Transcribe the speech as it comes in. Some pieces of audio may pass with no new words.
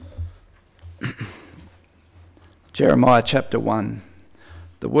Jeremiah chapter 1.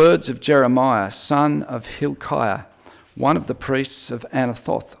 The words of Jeremiah, son of Hilkiah, one of the priests of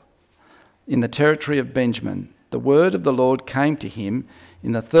Anathoth, in the territory of Benjamin. The word of the Lord came to him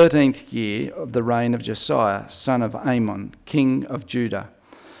in the 13th year of the reign of Josiah, son of Amon, king of Judah.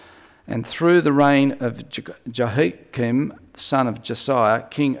 And through the reign of Jehoiakim, son of Josiah,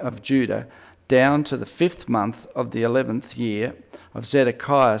 king of Judah, down to the 5th month of the 11th year of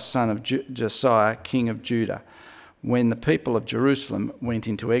Zedekiah, son of Josiah, king of Judah, when the people of Jerusalem went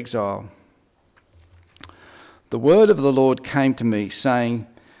into exile. The word of the Lord came to me, saying,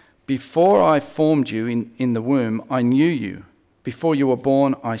 Before I formed you in the womb, I knew you. Before you were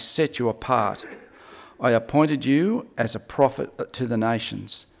born, I set you apart. I appointed you as a prophet to the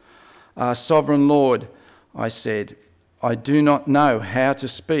nations. Sovereign Lord, I said, I do not know how to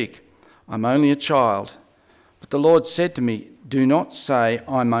speak. I'm only a child. But the Lord said to me, Do not say,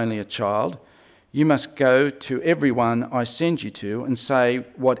 I'm only a child. You must go to everyone I send you to and say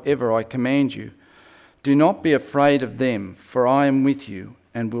whatever I command you. Do not be afraid of them, for I am with you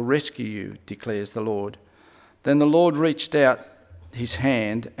and will rescue you, declares the Lord. Then the Lord reached out his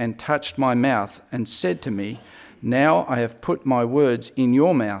hand and touched my mouth and said to me, Now I have put my words in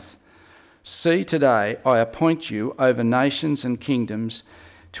your mouth. See, today I appoint you over nations and kingdoms,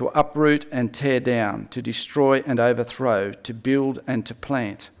 to uproot and tear down, to destroy and overthrow, to build and to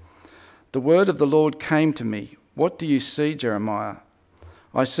plant. The word of the Lord came to me. What do you see, Jeremiah?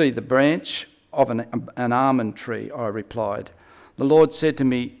 I see the branch of an almond tree, I replied. The Lord said to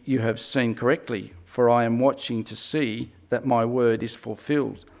me, You have seen correctly, for I am watching to see that my word is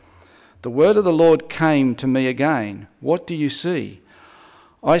fulfilled. The word of the Lord came to me again. What do you see?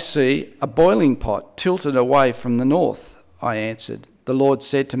 I see a boiling pot tilted away from the north, I answered. The Lord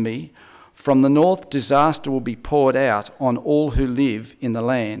said to me, From the north disaster will be poured out on all who live in the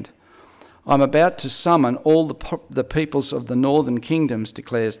land. I'm about to summon all the peoples of the northern kingdoms,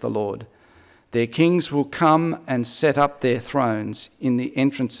 declares the Lord. Their kings will come and set up their thrones in the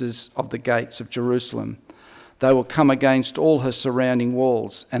entrances of the gates of Jerusalem. They will come against all her surrounding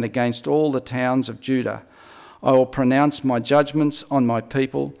walls and against all the towns of Judah. I will pronounce my judgments on my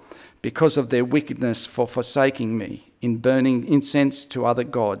people because of their wickedness for forsaking me, in burning incense to other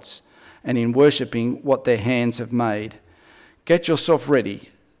gods, and in worshipping what their hands have made. Get yourself ready.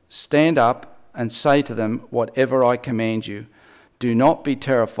 Stand up and say to them whatever I command you. Do not be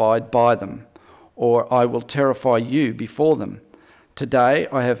terrified by them, or I will terrify you before them. Today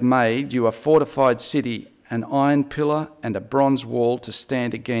I have made you a fortified city, an iron pillar and a bronze wall to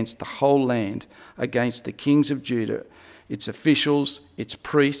stand against the whole land, against the kings of Judah, its officials, its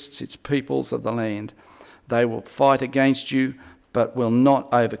priests, its peoples of the land. They will fight against you, but will not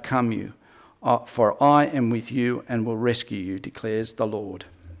overcome you. For I am with you and will rescue you, declares the Lord.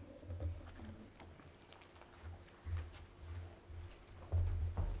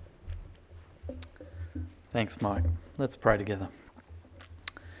 Thanks, Mike. Let's pray together.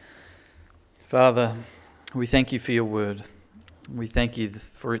 Father, we thank you for your word. We thank you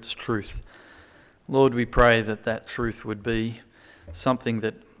for its truth. Lord, we pray that that truth would be something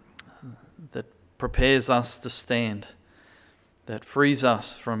that prepares us to stand, that frees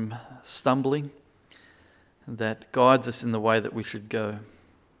us from stumbling, that guides us in the way that we should go.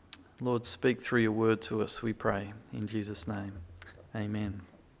 Lord, speak through your word to us, we pray. In Jesus' name, amen.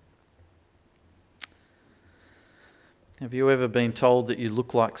 Have you ever been told that you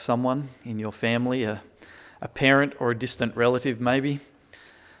look like someone in your family, a parent or a distant relative maybe?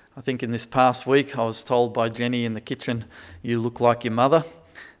 I think in this past week I was told by Jenny in the kitchen, you look like your mother.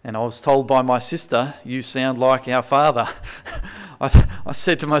 And I was told by my sister, you sound like our father. I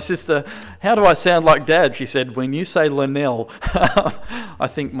said to my sister, how do I sound like Dad? She said, when you say Linnell, I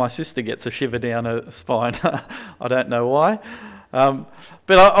think my sister gets a shiver down her spine. I don't know why.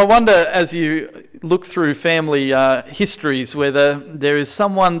 But I wonder, as you look through family histories, whether there is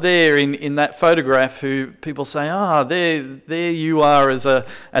someone there in that photograph who people say, there you are as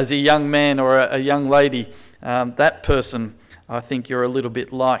a young man or a young lady. That person, I think you're a little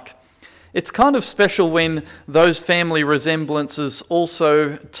bit like. It's kind of special when those family resemblances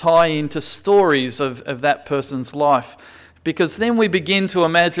also tie into stories of that person's life, because then we begin to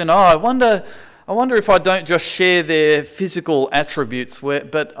imagine, I wonder if I don't just share their physical attributes,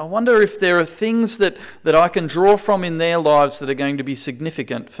 but I wonder if there are things that I can draw from in their lives that are going to be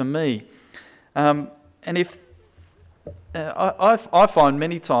significant for me. And if I find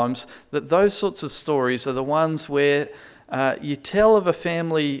many times that those sorts of stories are the ones where you tell of a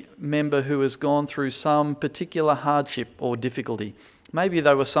family member who has gone through some particular hardship or difficulty. Maybe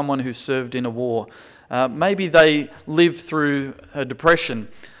they were someone who served in a war. Maybe they lived through a depression.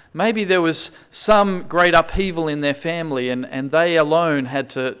 Maybe there was some great upheaval in their family and they alone had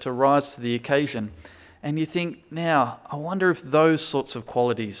to rise to the occasion. And you think, now, I wonder if those sorts of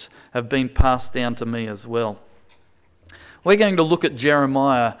qualities have been passed down to me as well. We're going to look at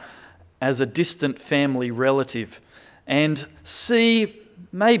Jeremiah as a distant family relative and see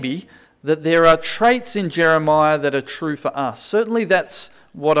maybe that there are traits in Jeremiah that are true for us. Certainly that's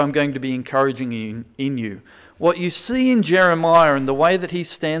what I'm going to be encouraging in you. What you see in Jeremiah and the way that he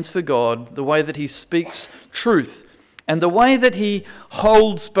stands for God, the way that he speaks truth, and the way that he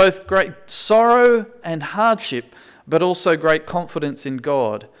holds both great sorrow and hardship, but also great confidence in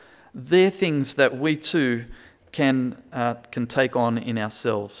God, they're things that we too can take on in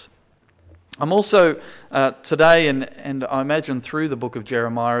ourselves. I'm also today, and I imagine through the book of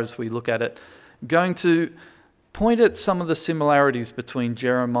Jeremiah as we look at it, going to point at some of the similarities between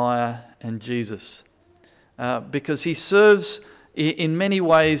Jeremiah and Jesus, because he serves in many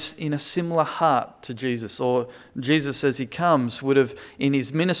ways in a similar heart to Jesus, or Jesus as he comes would have in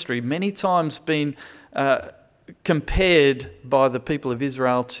his ministry many times been compared by the people of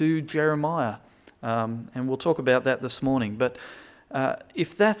Israel to Jeremiah. And we'll talk about that this morning. But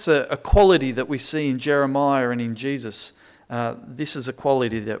if that's a quality that we see in Jeremiah and in Jesus, this is a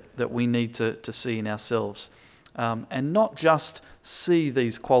quality that we need to see in ourselves. And not just see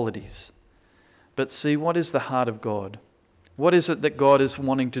these qualities, but see what is the heart of God. What is it that God is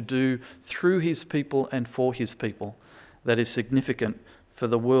wanting to do through his people and for his people that is significant for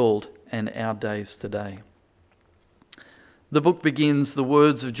the world and our days today? The book begins the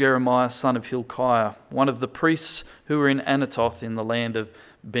words of Jeremiah, son of Hilkiah, one of the priests who were in Anathoth in the land of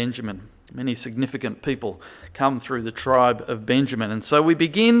Benjamin. Many significant people come through the tribe of Benjamin. And so we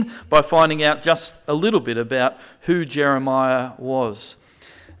begin by finding out just a little bit about who Jeremiah was.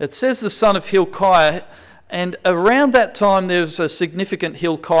 It says the son of Hilkiah, and around that time there's a significant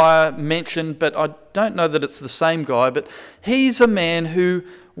Hilkiah mentioned, but I don't know that it's the same guy, but he's a man who,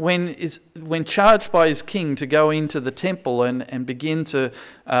 when charged by his king to go into the temple and begin to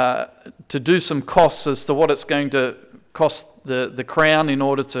do some costs as to what it's going to cost the crown in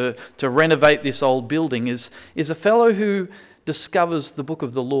order to renovate this old building, is a fellow who discovers the book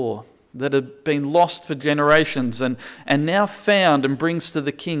of the law that had been lost for generations and now found and brings to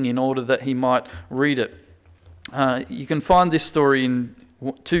the king in order that he might read it. You can find this story in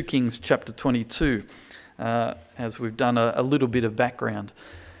 2 Kings chapter 22, as we've done a little bit of background.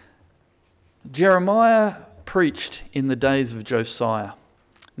 Jeremiah preached in the days of Josiah.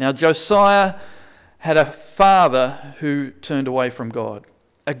 Now, Josiah had a father who turned away from God,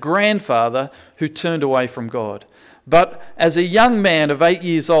 a grandfather who turned away from God, but as a young man of 8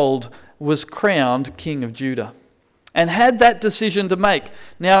 years old was crowned king of Judah and had that decision to make.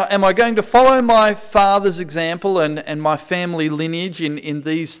 Now, am I going to follow my father's example and my family lineage in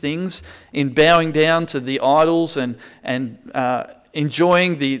these things, in bowing down to the idols and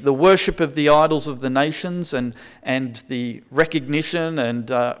enjoying the worship of the idols of the nations and the recognition and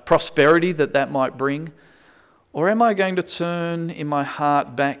prosperity that might bring? Or am I going to turn in my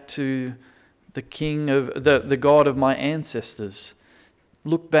heart back to the king of the God of my ancestors?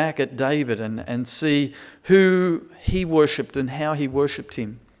 Look back at David and see who he worshipped and how he worshipped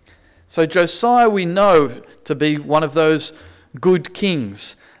him. So Josiah we know to be one of those good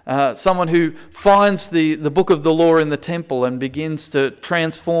kings, someone who finds the book of the law in the temple and begins to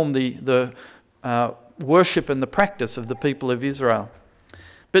transform the worship and the practice of the people of Israel.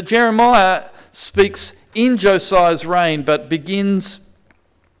 But Jeremiah speaks in Josiah's reign, but begins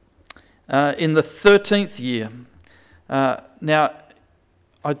in the 13th year. Now,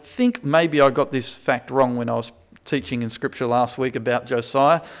 I think maybe I got this fact wrong when I was teaching in Scripture last week about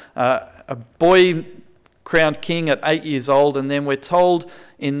Josiah. A boy crowned king at 8 years old, and then we're told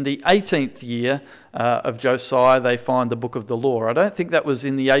in the 18th year of Josiah they find the book of the law. I don't think that was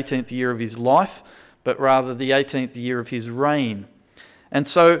in the 18th year of his life, but rather the 18th year of his reign. And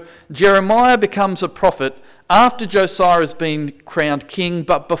so Jeremiah becomes a prophet after Josiah has been crowned king,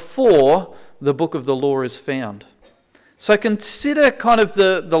 but before the book of the law is found. So consider kind of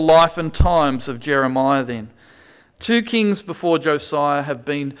the life and times of Jeremiah then. 2 kings before Josiah have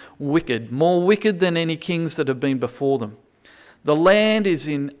been wicked, more wicked than any kings that have been before them. The land is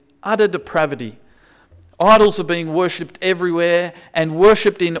in utter depravity. Idols are being worshipped everywhere and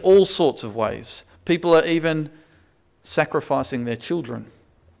worshipped in all sorts of ways. People are even sacrificing their children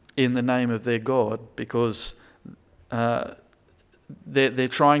in the name of their God because they're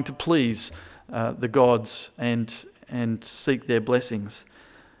trying to please the gods and seek their blessings.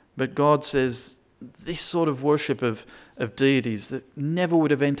 But God says, this sort of worship of deities that never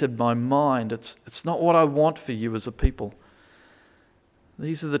would have entered my mind. It's not what I want for you as a people.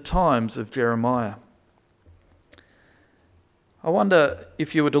 These are the times of Jeremiah. I wonder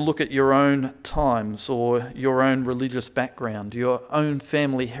if you were to look at your own times or your own religious background, your own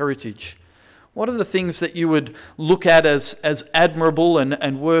family heritage, what are the things that you would look at as admirable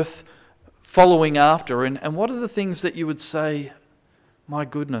and worth following after? And what are the things that you would say, my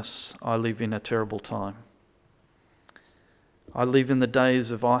goodness, I live in a terrible time. I live in the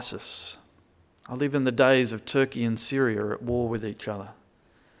days of ISIS. I live in the days of Turkey and Syria at war with each other.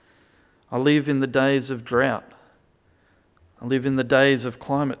 I live in the days of drought. I live in the days of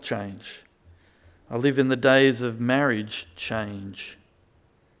climate change. I live in the days of marriage change.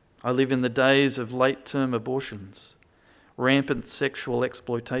 I live in the days of late-term abortions, rampant sexual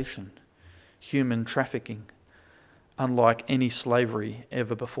exploitation, human trafficking, unlike any slavery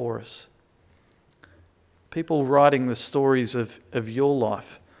ever before us. People writing the stories of your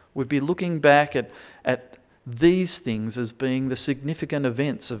life would be looking back at these things as being the significant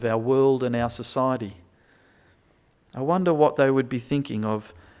events of our world and our society. I wonder what they would be thinking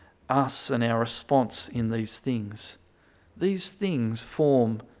of us and our response in these things. These things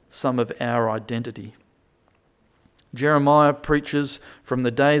form some of our identity. Jeremiah preaches from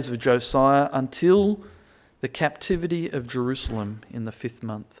the days of Josiah until the captivity of Jerusalem in the fifth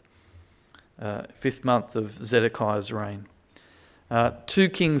month of Zedekiah's reign. Two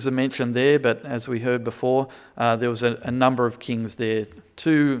kings are mentioned there, but as we heard before, there was a number of kings there.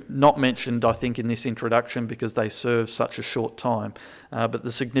 Two not mentioned, I think, in this introduction because they served such a short time, but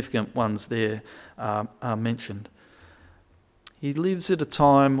the significant ones there are mentioned. He lives at a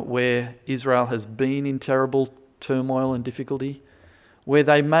time where Israel has been in terrible turmoil and difficulty, where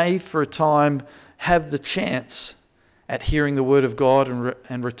they may for a time have the chance at hearing the word of God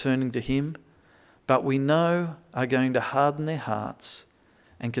and returning to him, but we know are going to harden their hearts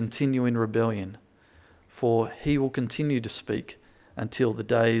and continue in rebellion, for he will continue to speak until the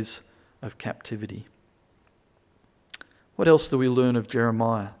days of captivity. What else do we learn of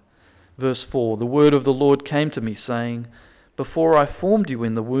Jeremiah? Verse 4, the word of the Lord came to me, saying, before I formed you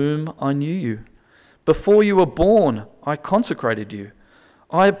in the womb, I knew you. Before you were born, I consecrated you.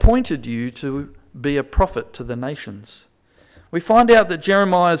 I appointed you to be a prophet to the nations. We find out that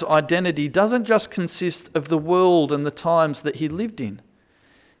Jeremiah's identity doesn't just consist of the world and the times that he lived in.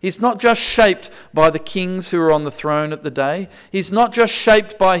 He's not just shaped by the kings who were on the throne at the day. He's not just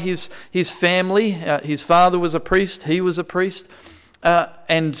shaped by his family. His father was a priest, he was a priest,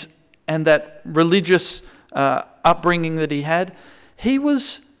 and that religious upbringing that he had. He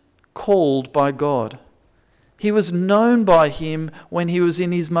was called by God. He was known by him when he was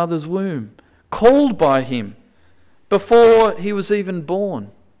in his mother's womb, called by him before he was even born.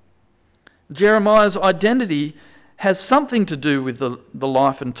 Jeremiah's identity has something to do with the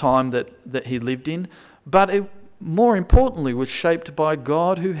life and time that he lived in, but it, more importantly, was shaped by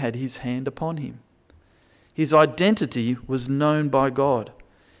God who had his hand upon him. His identity was known by God.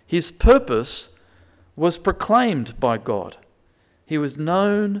 His purpose was proclaimed by God. He was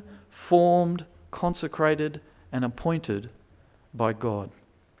known, formed, consecrated, and appointed by God.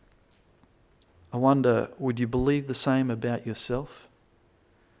 I wonder, would you believe the same about yourself?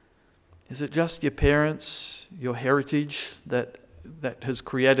 Is it just your parents, your heritage that has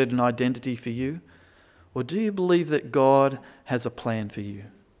created an identity for you? Or do you believe that God has a plan for you?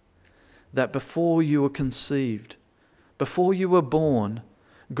 That before you were conceived, before you were born,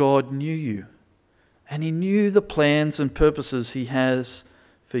 God knew you. And he knew the plans and purposes he has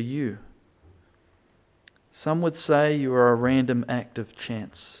for you. Some would say you are a random act of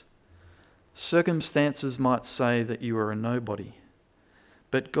chance. Circumstances might say that you are a nobody.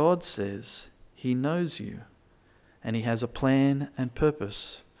 But God says he knows you and he has a plan and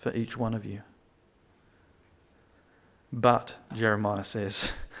purpose for each one of you. But, Jeremiah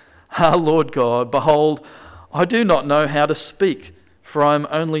says, Ah, Lord God, behold, I do not know how to speak, for I am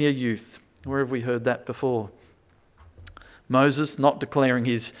only a youth. Where have we heard that before? Moses, not declaring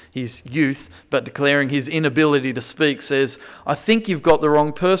his youth, but declaring his inability to speak, says, I think you've got the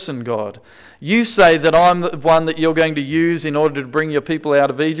wrong person, God. You say that I'm the one that you're going to use in order to bring your people out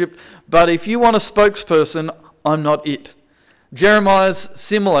of Egypt, but if you want a spokesperson, I'm not it. Jeremiah's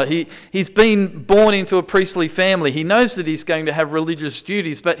similar. He's been born into a priestly family. He knows that he's going to have religious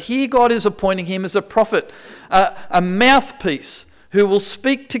duties, but here God is appointing him as a prophet, a mouthpiece who will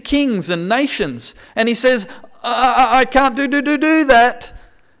speak to kings and nations. And he says, I can't do that.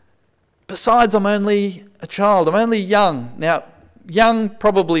 Besides, I'm only a child. I'm only young. Now, young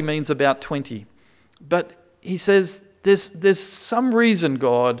probably means about 20. But he says, there's some reason,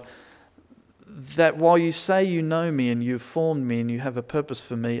 God, that while you say you know me and you've formed me and you have a purpose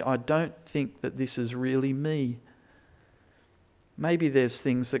for me, I don't think that this is really me. Maybe there's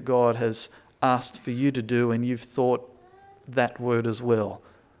things that God has asked for you to do and you've thought that word as well.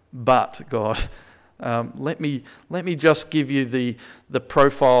 But God, let me just give you the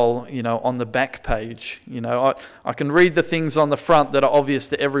profile, on the back page. I can read the things on the front that are obvious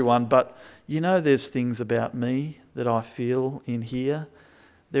to everyone, but there's things about me that I feel in here.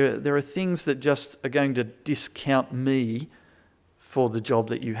 There are things that just are going to discount me for the job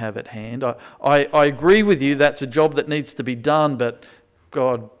that you have at hand. I agree with you, that's a job that needs to be done, but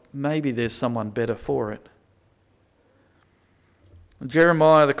God, maybe there's someone better for it.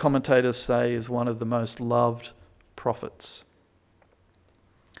 Jeremiah, the commentators say, is one of the most loved prophets.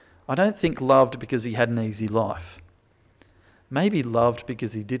 I don't think loved because he had an easy life. Maybe loved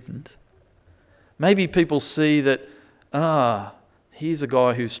because he didn't. Maybe people see that, here's a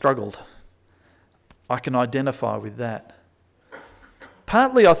guy who struggled. I can identify with that.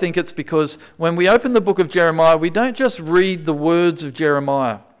 Partly I think it's because when we open the book of Jeremiah, we don't just read the words of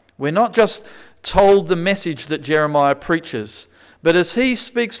Jeremiah. We're not just told the message that Jeremiah preaches. But as he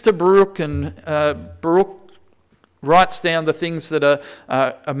speaks to Baruch, and Baruch writes down the things that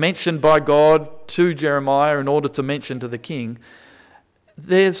are mentioned by God to Jeremiah in order to mention to the king,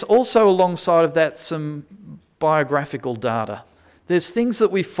 there's also alongside of that some biographical data. There's things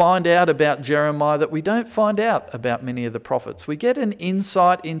that we find out about Jeremiah that we don't find out about many of the prophets. We get an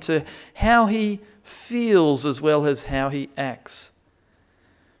insight into how he feels as well as how he acts.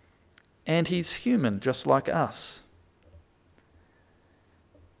 And he's human, just like us.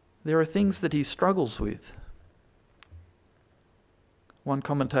 There are things that he struggles with. One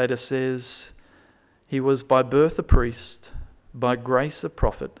commentator says, he was by birth a priest, by grace a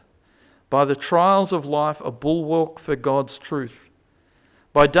prophet, by the trials of life a bulwark for God's truth,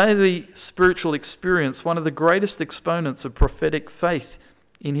 by daily spiritual experience one of the greatest exponents of prophetic faith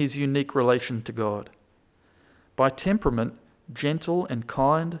in his unique relation to God, by temperament gentle and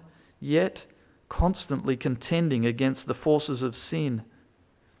kind, yet constantly contending against the forces of sin,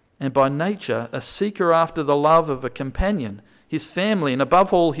 and by nature a seeker after the love of a companion, his family, and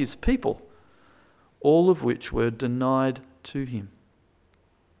above all his people, all of which were denied to him.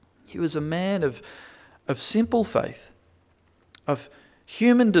 He was a man of simple faith, of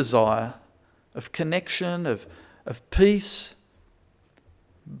human desire, of connection, of peace,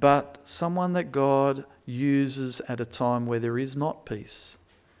 but someone that God uses at a time where there is not peace,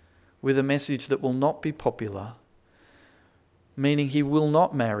 with a message that will not be popular, meaning he will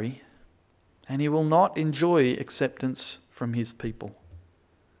not marry and he will not enjoy acceptance from his people.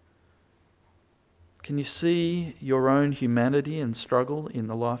 Can you see your own humanity and struggle in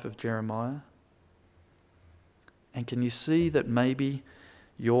the life of Jeremiah? And can you see that maybe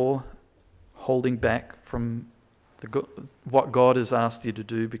you're holding back from what God has asked you to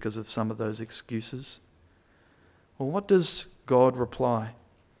do because of some of those excuses? Well, what does God reply?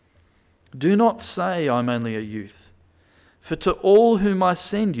 Do not say, I'm only a youth. For to all whom I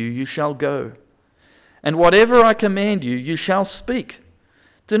send you, you shall go. And whatever I command you, you shall speak.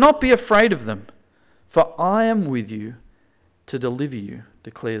 Do not be afraid of them, for I am with you to deliver you,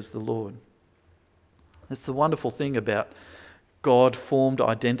 declares the Lord. That's the wonderful thing about God-formed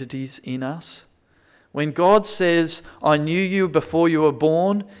identities in us. When God says, I knew you before you were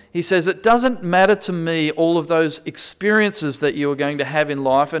born, he says, it doesn't matter to me all of those experiences that you are going to have in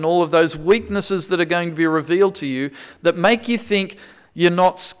life and all of those weaknesses that are going to be revealed to you that make you think you're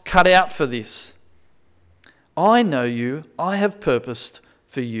not cut out for this. I know you, I have purposed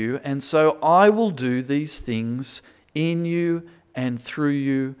for you, and so I will do these things in you and through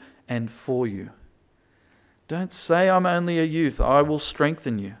you and for you. Don't say I'm only a youth, I will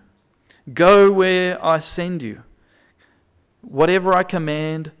strengthen you. Go where I send you. Whatever I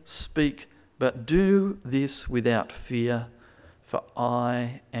command, speak, but do this without fear, for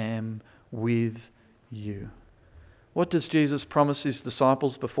I am with you. What does Jesus promise his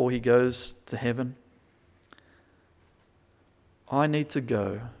disciples before he goes to heaven? I need to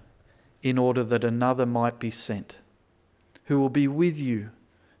go in order that another might be sent, who will be with you,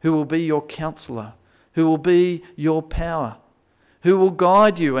 who will be your counselor, who will be your power, who will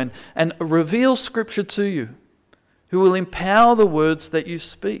guide you and reveal Scripture to you, who will empower the words that you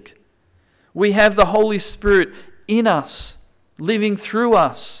speak. We have the Holy Spirit in us, living through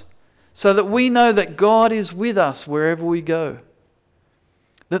us, so that we know that God is with us wherever we go.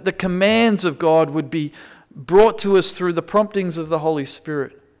 That the commands of God would be brought to us through the promptings of the Holy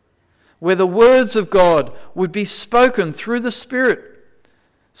Spirit, where the words of God would be spoken through the Spirit,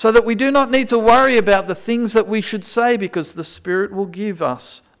 so that we do not need to worry about the things that we should say because the Spirit will give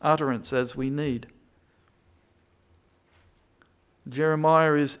us utterance as we need.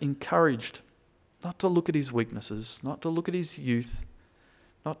 Jeremiah is encouraged not to look at his weaknesses, not to look at his youth,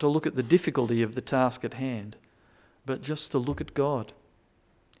 not to look at the difficulty of the task at hand, but just to look at God.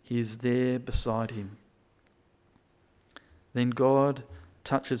 He is there beside him. Then God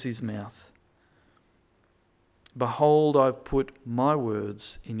touches his mouth. Behold, I've put my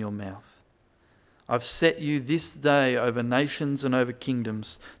words in your mouth. I've set you this day over nations and over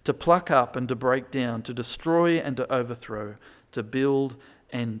kingdoms, to pluck up and to break down, to destroy and to overthrow, to build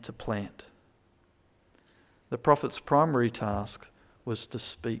and to plant. The prophet's primary task was to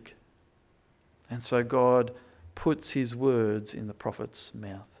speak. And so God puts his words in the prophet's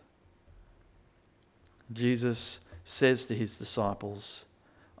mouth. Jesus says to his disciples,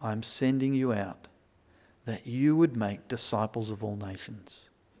 I'm sending you out that you would make disciples of all nations.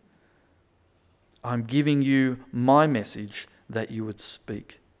 I'm giving you my message that you would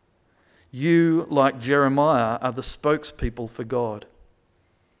speak. You, like Jeremiah, are the spokespeople for God.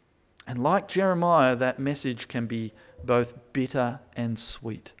 And like Jeremiah, that message can be both bitter and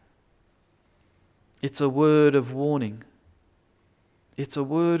sweet. It's a word of warning. It's a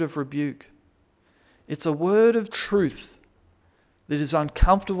word of rebuke. It's a word of truth that is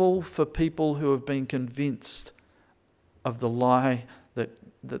uncomfortable for people who have been convinced of the lie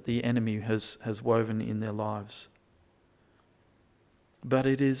that the enemy has woven in their lives. But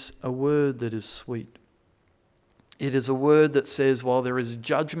it is a word that is sweet. It is a word that says, while there is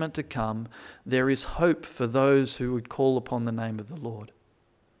judgment to come, there is hope for those who would call upon the name of the Lord.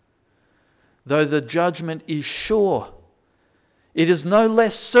 Though the judgment is sure, it is no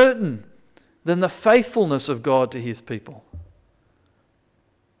less certain than the faithfulness of God to his people.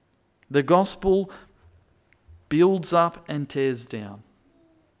 The gospel builds up and tears down.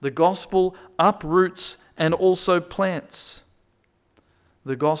 The gospel uproots and also plants.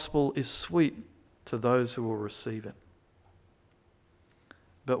 The gospel is sweet to those who will receive it.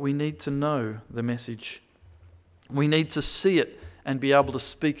 But we need to know the message. We need to see it and be able to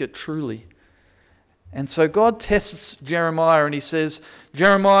speak it truly. And so God tests Jeremiah and he says,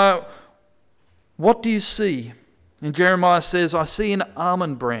 Jeremiah, what do you see? And Jeremiah says, I see an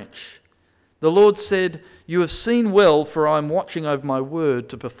almond branch. The Lord said, you have seen well, for I am watching over my word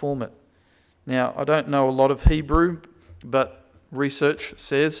to perform it. Now, I don't know a lot of Hebrew, but research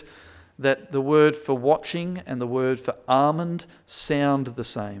says that the word for watching and the word for almond sound the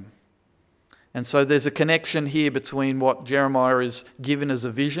same. And so there's a connection here between what Jeremiah is given as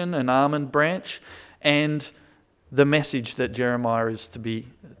a vision, an almond branch, and the message that Jeremiah is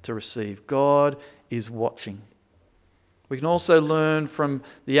to receive. God is watching. We can also learn from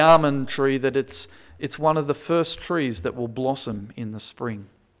the almond tree that it's one of the first trees that will blossom in the spring.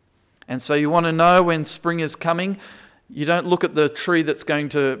 And so you want to know when spring is coming, you don't look at the tree that's going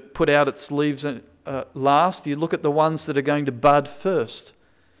to put out its leaves last. You look at the ones that are going to bud first.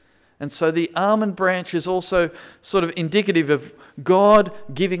 And so the almond branch is also sort of indicative of God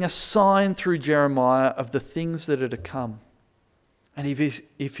giving a sign through Jeremiah of the things that are to come. And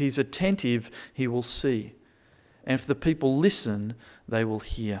if he's attentive, he will see. And if the people listen, they will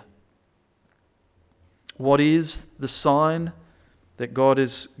hear. What is the sign that God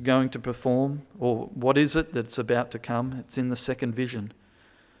is going to perform? Or what is it that's about to come? It's in the second vision.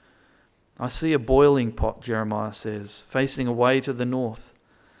 I see a boiling pot, Jeremiah says, facing away to the north.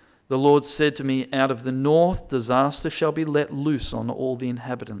 The Lord said to me, out of the north disaster shall be let loose on all the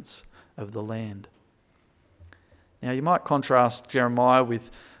inhabitants of the land. Now you might contrast Jeremiah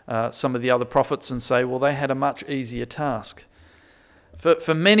with some of the other prophets and say, well, they had a much easier task.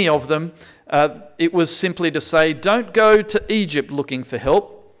 For many of them, it was simply to say, don't go to Egypt looking for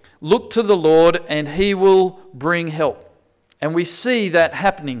help. Look to the Lord and he will bring help. And we see that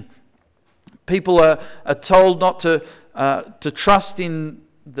happening. People are told not to trust in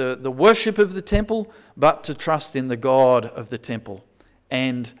the worship of the temple, but to trust in the God of the temple,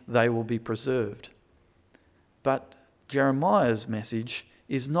 and they will be preserved. But Jeremiah's message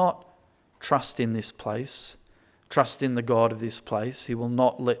is not trust in this place, trust in the God of this place. He will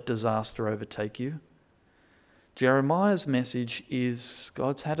not let disaster overtake you. Jeremiah's message is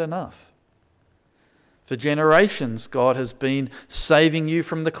God's had enough. For generations, God has been saving you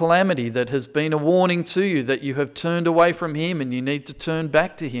from the calamity that has been a warning to you that you have turned away from him and you need to turn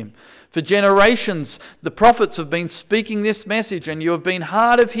back to him. For generations, the prophets have been speaking this message and you have been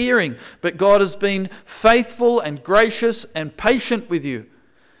hard of hearing, but God has been faithful and gracious and patient with you.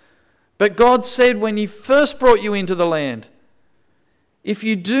 But God said when he first brought you into the land, if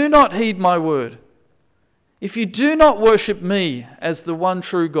you do not heed my word, if you do not worship me as the one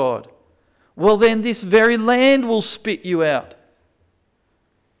true God, well then this very land will spit you out.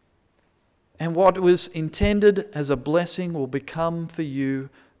 And what was intended as a blessing will become for you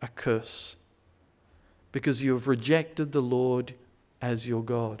a curse. because you have rejected the Lord as your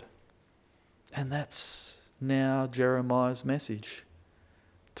God. And that's now Jeremiah's message.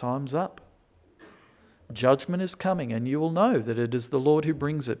 Time's up. Judgment is coming, and you will know that it is the Lord who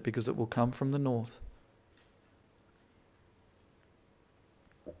brings it, because it will come from the north.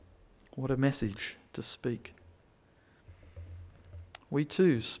 What a message to speak. We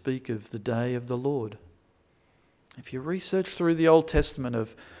too speak of the day of the Lord. If you research through the Old Testament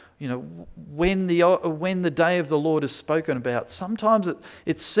of, when the day of the Lord is spoken about, sometimes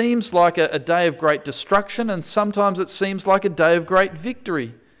it seems like a day of great destruction, and sometimes it seems like a day of great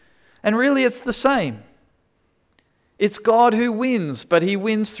victory. And really it's the same. It's God who wins, but he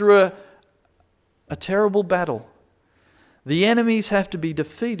wins through a terrible battle. The enemies have to be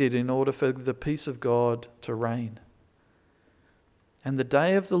defeated in order for the peace of God to reign. And the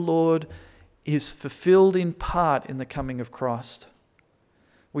day of the Lord is fulfilled in part in the coming of Christ.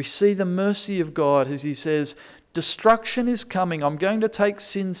 We see the mercy of God as he says, destruction is coming. I'm going to take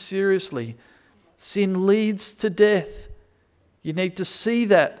sin seriously. Sin leads to death. You need to see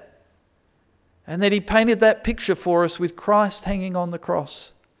that. And then he painted that picture for us with Christ hanging on the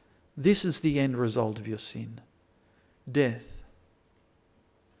cross. This is the end result of your sin. Death.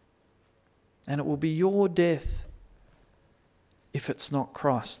 And it will be your death if it's not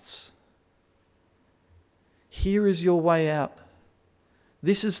Christ's. Here is your way out.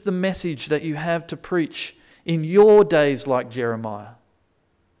 This is the message that you have to preach in your days like Jeremiah.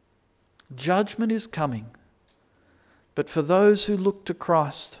 Judgment is coming. But for those who look to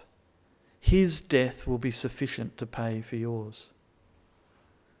Christ, his death will be sufficient to pay for yours.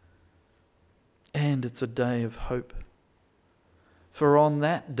 And it's a day of hope. For on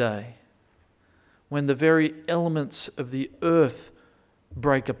that day, when the very elements of the earth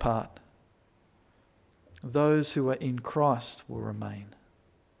break apart, those who are in Christ will remain.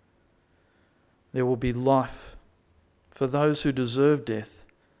 There will be life for those who deserve death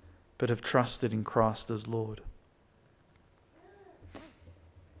but have trusted in Christ as Lord.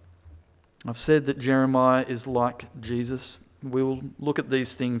 I've said that Jeremiah is like Jesus. We'll look at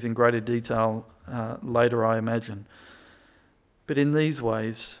these things in greater detail later, I imagine. But in these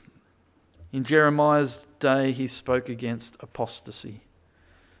ways, in Jeremiah's day, he spoke against apostasy.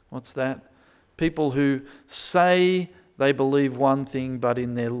 What's that? People who say they believe one thing, but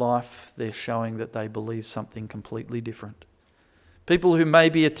in their life they're showing that they believe something completely different. People who may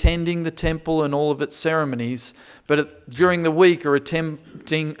be attending the temple and all of its ceremonies, but during the week are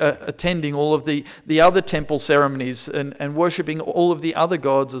attending all of the other temple ceremonies and worshipping all of the other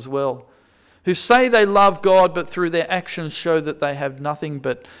gods as well. Who say they love God, but through their actions show that they have nothing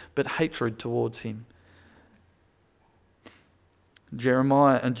but hatred towards him.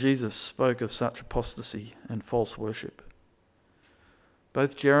 Jeremiah and Jesus spoke of such apostasy and false worship.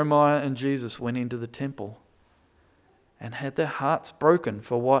 Both Jeremiah and Jesus went into the temple and had their hearts broken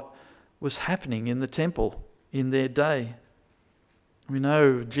for what was happening in the temple in their day. We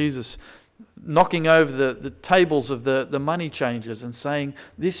know Jesus knocking over the tables of the money changers and saying,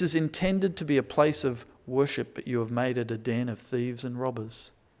 "This is intended to be a place of worship, but you have made it a den of thieves and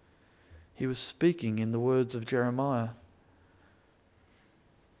robbers." He was speaking in the words of Jeremiah.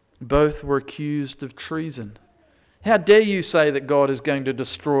 Both were accused of treason. How dare you say that God is going to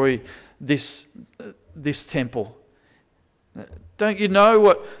destroy this temple? Don't you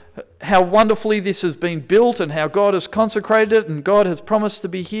know how wonderfully this has been built and how God has consecrated it and God has promised to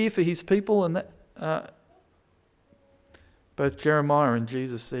be here for his people? And both Jeremiah and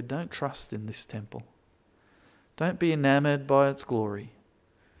Jesus said, don't trust in this temple. Don't be enamored by its glory.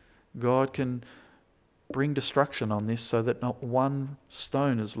 God can bring destruction on this so that not one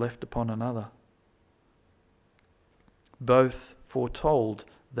stone is left upon another. Both foretold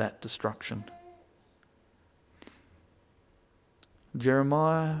that destruction.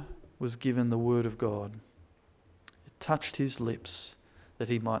 Jeremiah was given the word of God. It touched his lips that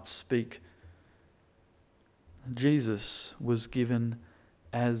he might speak. Jesus was given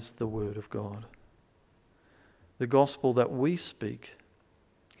as the word of God. The gospel that we speak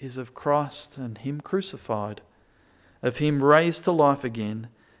is of Christ and him crucified, of him raised to life again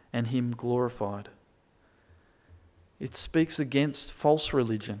and him glorified. It speaks against false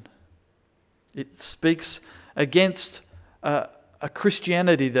religion. It speaks against a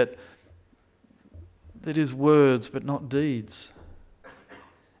Christianity that is words but not deeds.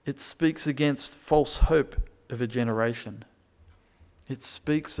 It speaks against false hope of a generation. It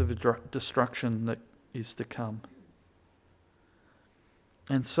speaks of a destruction that is to come.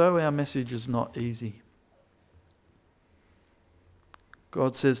 And so our message is not easy.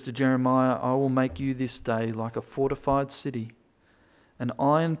 God says to Jeremiah, I will make you this day like a fortified city, an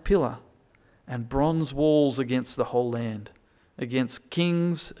iron pillar and bronze walls against the whole land, against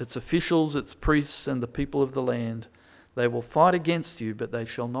kings, its officials, its priests, and the people of the land. They will fight against you, but they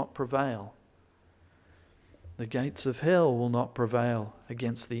shall not prevail. The gates of hell will not prevail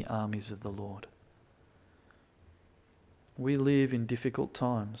against the armies of the Lord. We live in difficult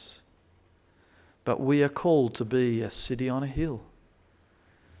times, but we are called to be a city on a hill.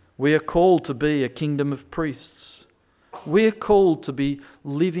 We are called to be a kingdom of priests. We are called to be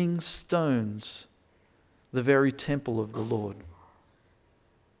living stones, the very temple of the Lord.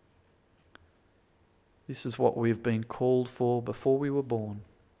 This is what we have been called for before we were born.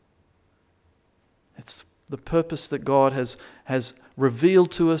 It's the purpose that God has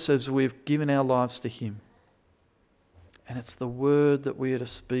revealed to us as we've given our lives to Him. And it's the word that we are to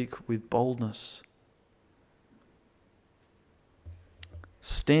speak with boldness.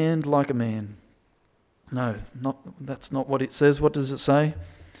 Stand like a man. No, that's not what it says. What does it say?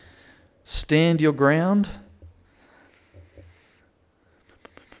 Stand your ground.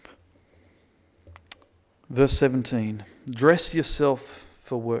 Verse 17. Dress yourself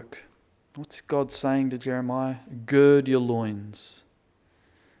for work. What's God saying to Jeremiah? Gird your loins.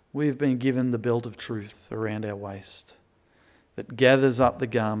 We've been given the belt of truth around our waist that gathers up the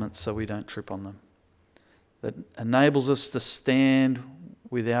garments so we don't trip on them, that enables us to stand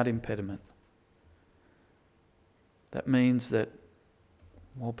without impediment. That means that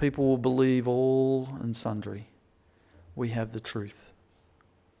while people will believe all and sundry, we have the truth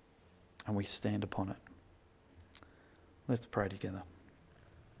and we stand upon it. Let's pray together.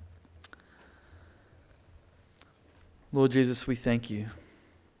 Lord Jesus, we thank you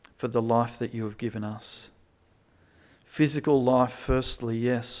for the life that you have given us. Physical life firstly,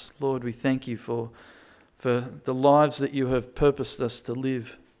 yes. Lord, we thank you for the lives that you have purposed us to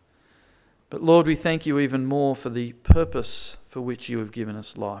live. But Lord, we thank you even more for the purpose for which you have given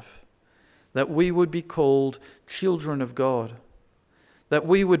us life. That we would be called children of God. That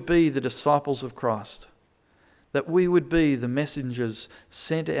we would be the disciples of Christ. That we would be the messengers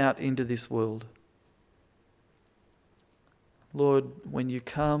sent out into this world. Lord, when you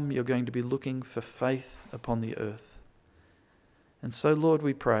come, you're going to be looking for faith upon the earth. And so, Lord,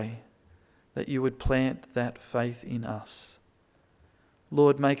 we pray that you would plant that faith in us.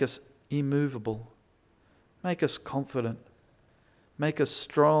 Lord, make us immovable. Make us confident. Make us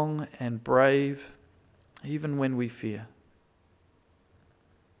strong and brave, even when we fear.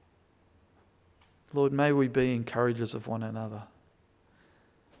 Lord, may we be encouragers of one another.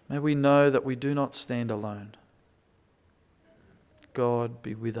 May we know that we do not stand alone. God,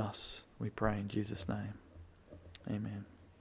 be with us, we pray in Jesus' name. Amen.